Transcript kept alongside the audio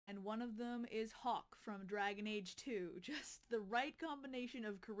one of them is Hawk from Dragon Age 2. Just the right combination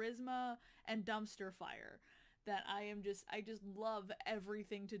of charisma and dumpster fire that I just love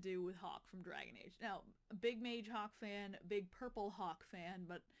everything to do with Hawk from Dragon Age. Now, a big Mage Hawk fan, big Purple Hawk fan,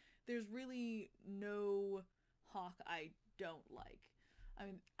 but there's really no Hawk I don't like. I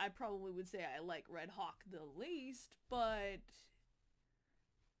mean, I probably would say I like Red Hawk the least, but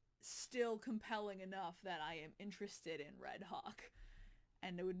still compelling enough that I am interested in Red Hawk,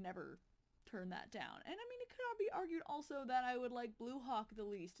 and I would never turn that down. And I mean, it could be argued also that I would like Blue Hawk the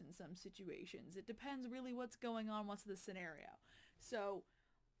least in some situations. It depends really what's going on, what's the scenario. So,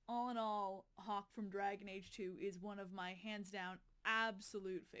 all in all, Hawk from Dragon Age 2 is one of my hands down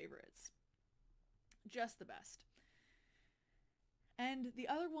absolute favorites. Just the best. And the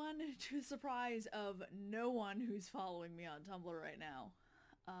other one, to the surprise of no one who's following me on Tumblr right now,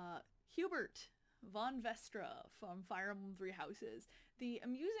 Hubert von Vestra from Fire Emblem Three Houses. The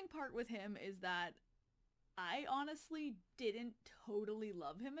amusing part with him is that I honestly didn't totally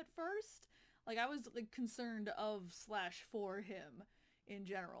love him at first. Like, I was like concerned of slash for him in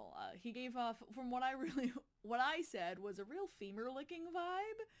general. He gave off, from what I said was a real femur licking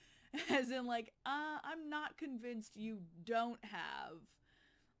vibe, as in like, I'm not convinced you don't have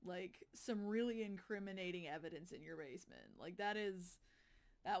like some really incriminating evidence in your basement. Like,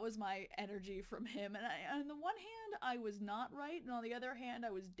 that was my energy from him. And on the one hand, I was not right, and on the other hand,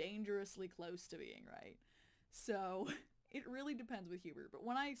 I was dangerously close to being right. So it really depends with Hubert. But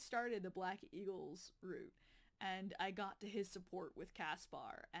when I started the Black Eagles route, and I got to his support with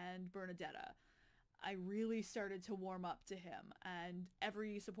Caspar and Bernadetta, I really started to warm up to him, and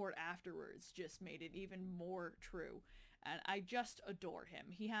every support afterwards just made it even more true. And I just adore him.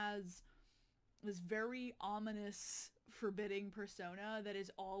 He has this very ominous, forbidding persona that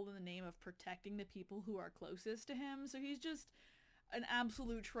is all in the name of protecting the people who are closest to him. So he's just an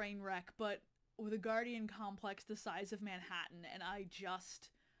absolute train wreck, but with a guardian complex the size of Manhattan, and I just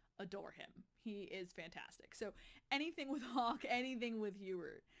adore him. He is fantastic. So anything with Hawk, anything with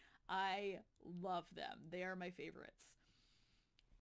Hubert, I love them. They are my favorites.